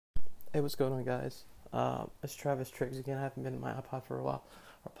Hey, what's going on, guys? It's Travis Triggs again. I haven't been in my iPod for a while,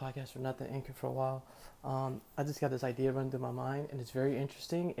 or podcast or nothing, Anchor for a while. I just got this idea running through my mind, and it's very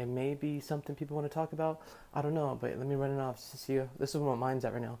interesting. It may be something people want to talk about. I don't know, but let me run it off to see. This is where my mind's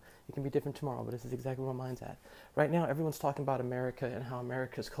at right now. It can be different tomorrow, but this is exactly where my mind's at. Right now, everyone's talking about America and how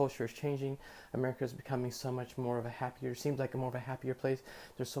America's culture is changing. America is becoming so much more of a happier, seems like a more of a happier place.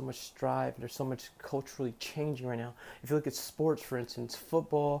 There's so much strive. There's so much culturally changing right now. If you look at sports, for instance,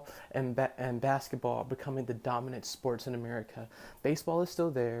 football and basketball are becoming the dominant sports in America. Baseball is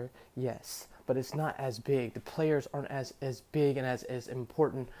still there, yes, but it's not as big. The players aren't as big and as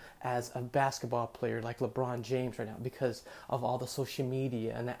important as a basketball player like LeBron James right now because of all the social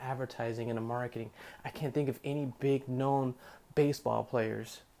media and the advertising and the marketing. I can't think of any big known baseball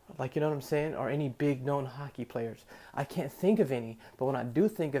players, like, you know what I'm saying, or any big known hockey players. I can't think of any, but when I do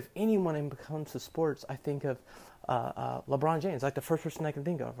think of anyone when it comes to sports, I think of LeBron James, like the first person I can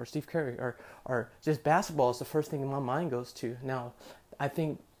think of, or Steve Curry, or just basketball is the first thing my mind goes to. Now, I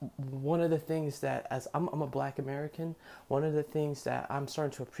think one of the things that, as I'm a black American, one of the things that I'm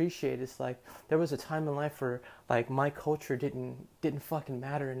starting to appreciate is like there was a time in life where like my culture didn't fucking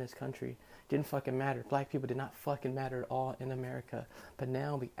matter in this country. Didn't fucking matter. Black people did not fucking matter at all in America. But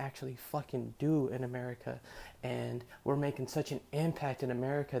now we actually fucking do in America. And we're making such an impact in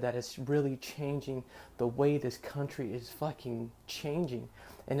America that it's really changing the way this country is fucking changing.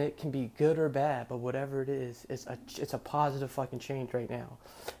 And it can be good or bad, but whatever it is, it's a positive fucking change right now.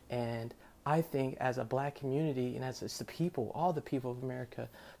 And I think as a black community and as the people, all the people of America,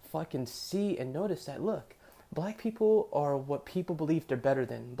 fucking see and notice that, look, black people are what people believe they're better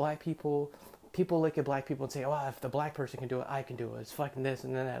than. People look at black people and say, "Oh, if the black person can do it, I can do it. It's fucking this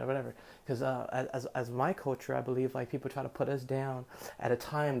and then that or whatever." Because as my culture, I believe like people try to put us down. At a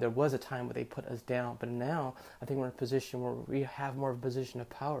time, there was a time where they put us down, but now I think we're in a position where we have more of a position of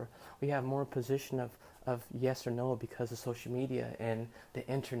power. We have more position of yes or no because of social media and the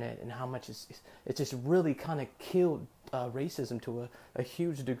internet and how much it's just really kind of killed racism to a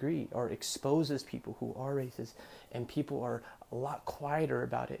huge degree, or exposes people who are racist, and people are a lot quieter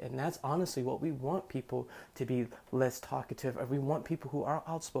about it. And that's honestly what we want, people to be less talkative, or we want people who are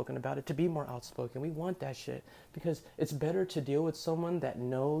outspoken about it to be more outspoken. We want that shit because it's better to deal with someone that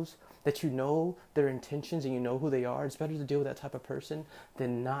knows that, you know, their intentions and you know who they are. It's better to deal with that type of person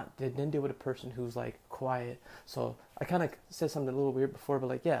than deal with a person who's like quiet. So I kind of said something a little weird before, but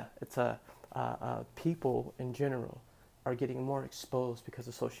like, yeah, it's people in general are getting more exposed because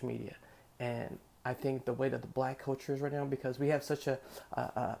of social media. And I think the way that the black culture is right now, because we have such a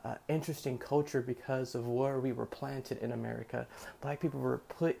interesting culture because of where we were planted in America. Black people were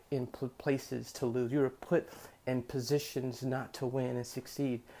put in places to lose. You were put in positions not to win and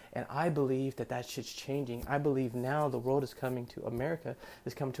succeed. And I believe that shit's changing. I believe now the world is coming to, America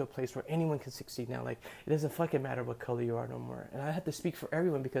is coming to a place where anyone can succeed now. Like, it doesn't fucking matter what color you are no more. And I have to speak for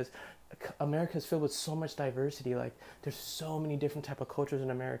everyone because America is filled with so much diversity. Like, there's so many different type of cultures in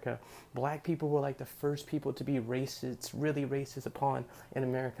America. Black people were like the first people to be racist, really racist upon in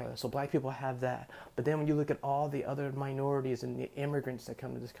America. So black people have that. But then when you look at all the other minorities and the immigrants that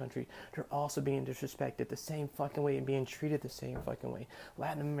come to this country, they're also being disrespected the same fucking way and being treated the same fucking way.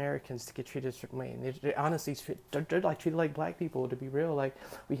 Latin Americans get treated a certain way, and they're honestly they're like treated like black people. To be real, like,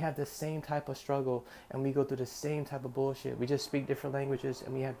 we have the same type of struggle and we go through the same type of bullshit. We just speak different languages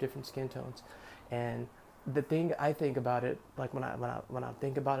and we have different skin tones. And the thing I think about it, like when I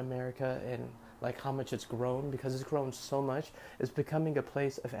think about America and like how much it's grown, because it's grown so much, it's becoming a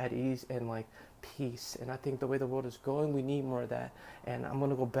place of at ease and like peace. And I think the way the world is going, we need more of that. And I'm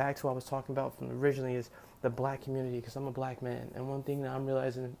gonna go back to what I was talking about from originally, is the black community, because I'm a black man. And one thing that I'm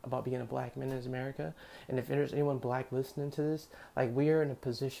realizing about being a black man in America, and if there's anyone black listening to this, like, we are in a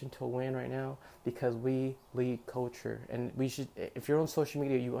position to win right now because we lead culture. And we should, if you're on social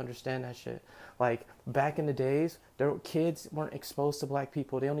media, you understand that shit. Like, back in the days, kids weren't exposed to black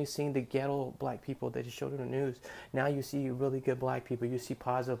people. They only seen the ghetto black people that just showed in the news. Now you see really good black people. You see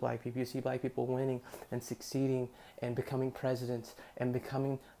positive black people. You see black people winning and succeeding and becoming presidents and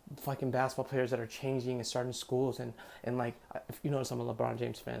becoming fucking basketball players that are changing and starting schools. And like, if you notice, I'm a LeBron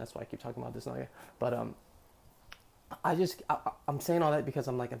James fan. That's why I keep talking about this. But I'm saying all that because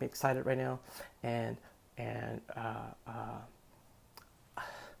I'm excited right now. And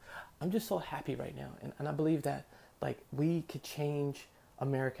I'm just so happy right now. And I believe that, like, we could change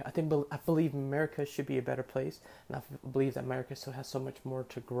America. I believe America should be a better place, and I believe that America still has so much more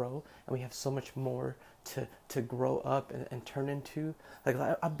to grow, and we have so much more to grow up and turn into. Like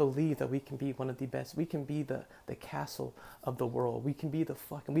I believe that we can be one of the best. We can be the castle of the world. We can be the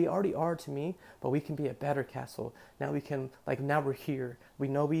fucking. We already are to me, but we can be a better castle. Now we can now we're here. We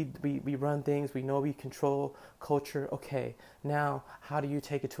know we run things. We know we control culture. Okay, now how do you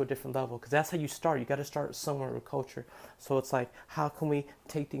take it to a different level? Because that's how you start. You got to start somewhere with culture. So it's like, how can we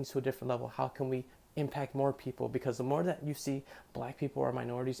take things to a different level? How can we impact more people? Because the more that you see black people or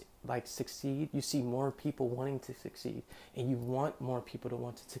minorities succeed, you see more people wanting to succeed, and you want more people to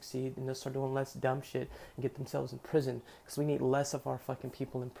want to succeed, and they'll start doing less dumb shit and get themselves in prison, because we need less of our fucking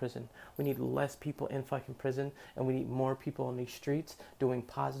people in prison. We need less people in fucking prison, and we need more people on these streets doing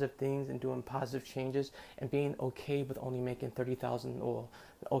positive things and doing positive changes and being okay with only making 30,000 or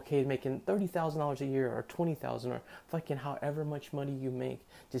okay making $30,000 a year or 20,000 or fucking however much money you make.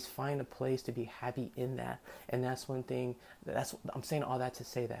 Just find a place to be happy in that. And that's one thing. I'm saying all that to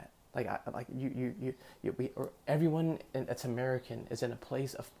say that everyone that's American is in a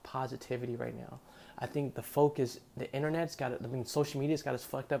place of positivity right now. I think the focus, the internet's got it. I mean, social media's got us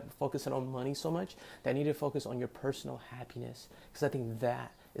fucked up, focusing on money so much that I need to focus on your personal happiness, because I think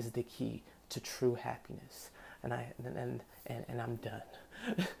that is the key to true happiness. And I'm done.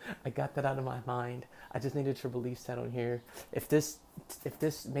 I got that out of my mind. I just needed to release that on here. If this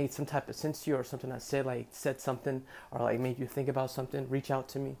made some type of sense to you, or something I said something, or made you think about something, reach out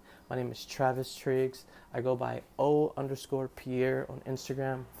to me. My name is Travis Triggs. I go by O_Pierre on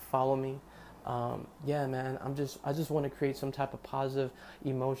Instagram. Follow me. Yeah, man, I just want to create some type of positive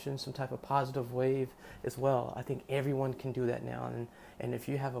emotion, some type of positive wave as well. I think everyone can do that now, and if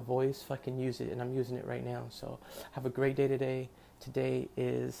you have a voice, fucking use it, and I'm using it right now. So have a great day today. Today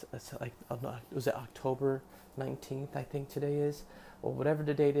is was it October 19th, I think today is, or whatever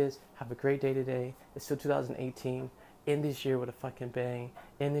the date is. Have a great day today. It's still 2018. End this year with a fucking bang.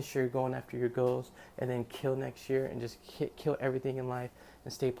 End this year going after your goals, and then kill next year and just kill everything in life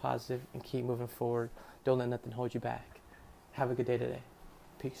and stay positive and keep moving forward. Don't let nothing hold you back. Have a good day today.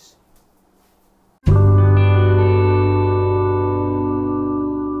 Peace.